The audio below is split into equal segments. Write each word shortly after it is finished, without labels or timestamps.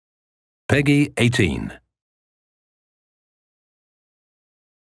Peggy 18.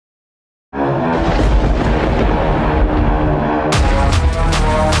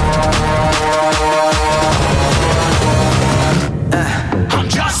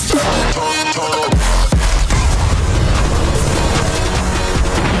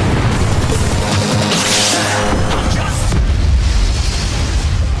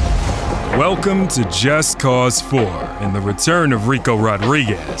 Welcome to Just Cause 4 and the return of Rico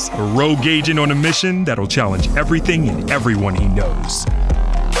Rodriguez, a rogue agent on a mission that'll challenge everything and everyone he knows.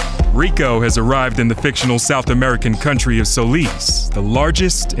 Rico has arrived in the fictional South American country of Solis, the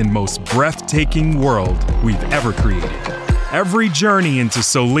largest and most breathtaking world we've ever created. Every journey into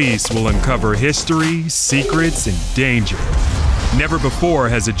Solis will uncover history, secrets, and danger. Never before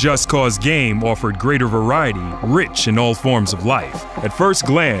has a Just Cause game offered greater variety, rich in all forms of life. At first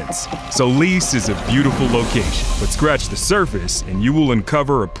glance, Solis is a beautiful location, but scratch the surface and you will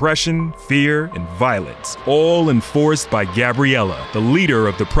uncover oppression, fear, and violence, all enforced by Gabriella, the leader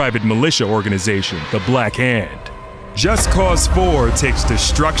of the private militia organization, the Black Hand. Just Cause 4 takes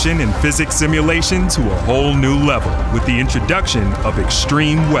destruction and physics simulation to a whole new level with the introduction of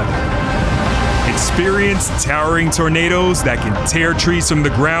extreme weather. Experience towering tornadoes that can tear trees from the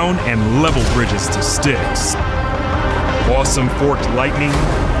ground and level bridges to sticks. Awesome forked lightning,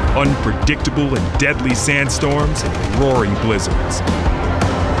 unpredictable and deadly sandstorms, and roaring blizzards.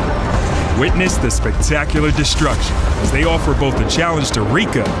 Witness the spectacular destruction as they offer both a challenge to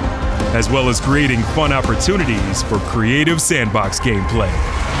Rico, as well as creating fun opportunities for creative sandbox gameplay.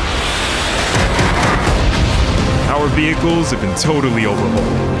 Our vehicles have been totally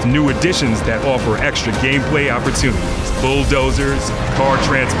overhauled, with new additions that offer extra gameplay opportunities. Bulldozers, car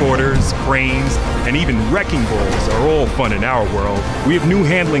transporters, cranes, and even wrecking balls are all fun in our world. We have new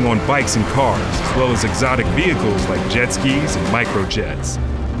handling on bikes and cars, as well as exotic vehicles like jet skis and microjets.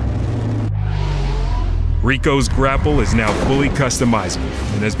 Rico's grapple is now fully customizable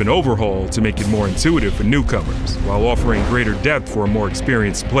and has been overhauled to make it more intuitive for newcomers, while offering greater depth for a more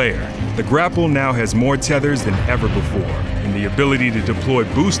experienced player. The grapple now has more tethers than ever before, and the ability to deploy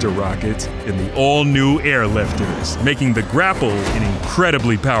booster rockets in the all-new airlifters, making the grapple an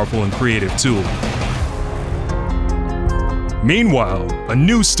incredibly powerful and creative tool. Meanwhile, a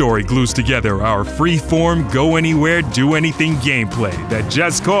new story glues together our free-form, go-anywhere, do-anything gameplay that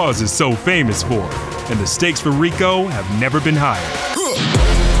Just Cause is so famous for, and the stakes for Rico have never been higher.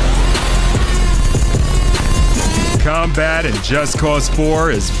 Combat in Just Cause 4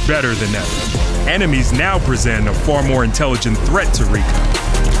 is better than ever. Enemies now present a far more intelligent threat to Rico.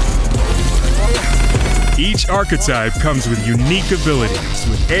 Each archetype comes with unique abilities,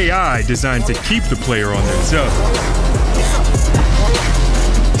 with AI designed to keep the player on their toes.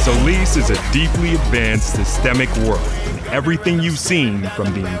 Solis is a deeply advanced systemic world, and everything you've seen,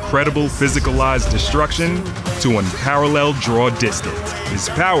 from the incredible physicalized destruction to unparalleled draw distance, is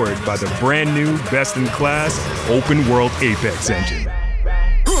powered by the brand new, best-in-class, open-world Apex engine.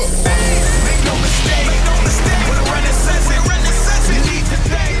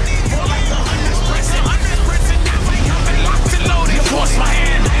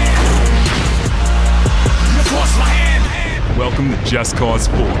 Welcome to Just Cause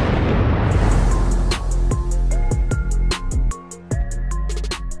 4.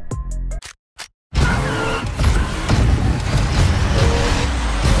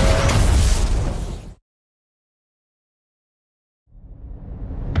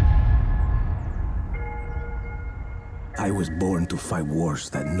 I was born to fight wars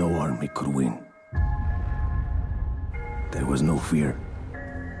that no army could win. There was no fear,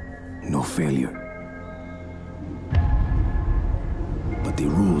 no failure. But the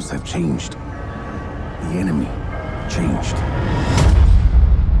rules have changed. The enemy changed.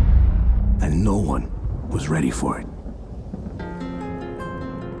 And no one was ready for it.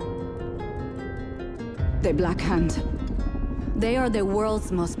 The Black Hand. They are the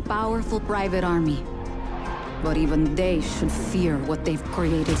world's most powerful private army. But even they should fear what they've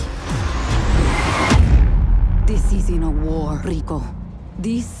created. This isn't a war, Rico.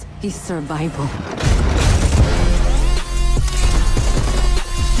 This is survival.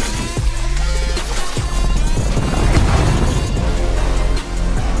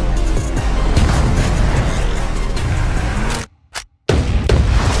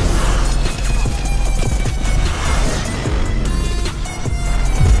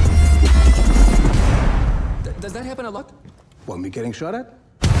 Does that happen a lot? Want me getting shot at?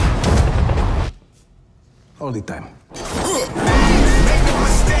 All the time. Make no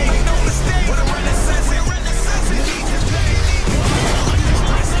mistake.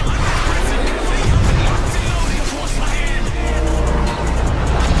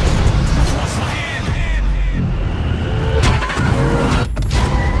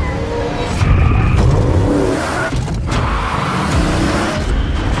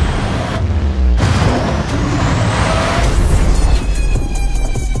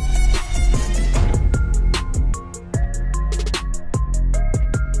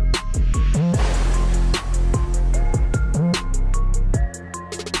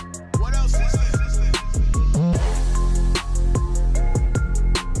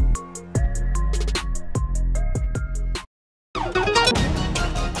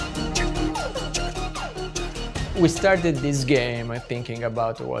 We started this game thinking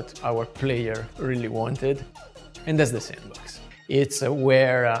about what our player really wanted, and that's the sandbox. It's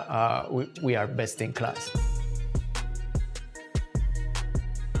where we are best in class.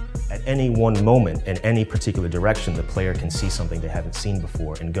 At any one moment, in any particular direction, the player can see something they haven't seen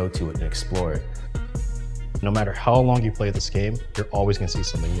before and go to it and explore it. No matter how long you play this game, you're always going to see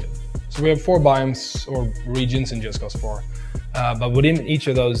something new. So we have 4 biomes or regions in Just Cause 4, but within each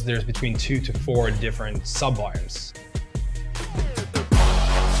of those, there's between 2 to 4 different sub-biomes.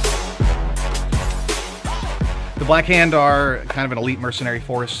 The Black Hand are kind of an elite mercenary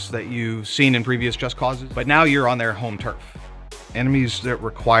force that you've seen in previous Just Causes, but now you're on their home turf. Enemies that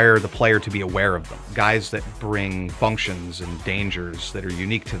require the player to be aware of them. Guys that bring functions and dangers that are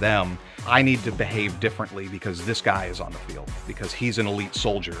unique to them. I need to behave differently because this guy is on the field, because he's an elite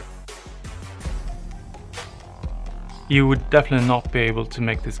soldier. You would definitely not be able to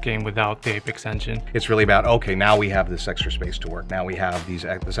make this game without the Apex engine. It's really about, okay, now we have this extra space to work. Now we have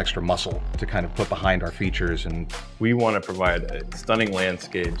this extra muscle to kind of put behind our features. And we want to provide stunning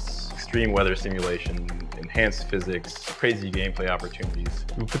landscapes, extreme weather simulation, enhanced physics, crazy gameplay opportunities.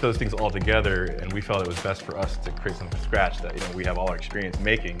 We put those things all together, and we felt it was best for us to create something from scratch that we have all our experience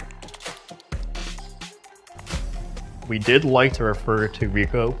making. We did like to refer to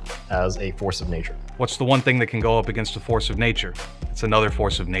Rico as a force of nature. What's the one thing that can go up against a force of nature? It's another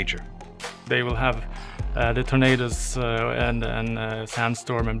force of nature. They will have the tornadoes and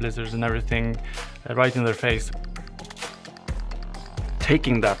sandstorm and blizzards and everything right in their face.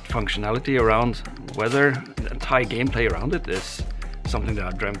 Taking that functionality around weather and tie gameplay around it is something that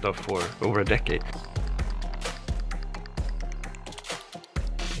I've dreamt of for over a decade.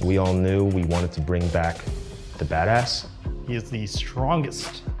 We all knew we wanted to bring back the badass. He is the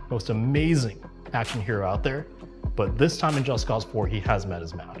strongest, most amazing action hero out there, but this time in Just Cause 4, he has met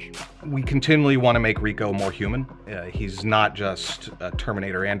his match. We continually want to make Rico more human. He's not just a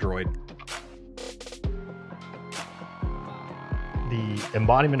Terminator android. The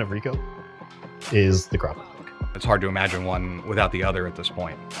embodiment of Rico is the grappling hook. It's hard to imagine one without the other at this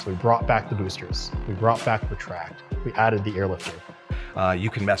point. So we brought back the boosters, we brought back retract, we added the airlifter. You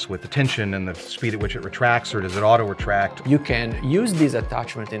can mess with the tension and the speed at which it retracts, or does it auto-retract? You can use this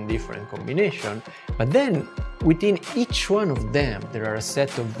attachment in different combinations, but then within each one of them, there are a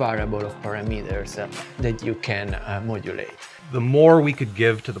set of variable of parameters that you can modulate. The more we could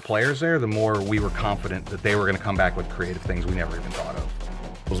give to the players there, the more we were confident that they were going to come back with creative things we never even thought of.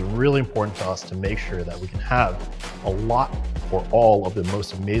 It was really important to us to make sure that we can have a lot or all of the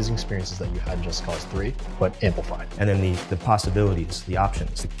most amazing experiences that you had in Just Cause 3, but amplified. And then the possibilities, the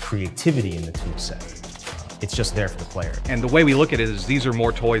options, the creativity in the tool set. It's just there for the player. And the way we look at it is these are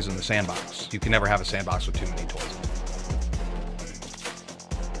more toys in the sandbox. You can never have a sandbox with too many toys.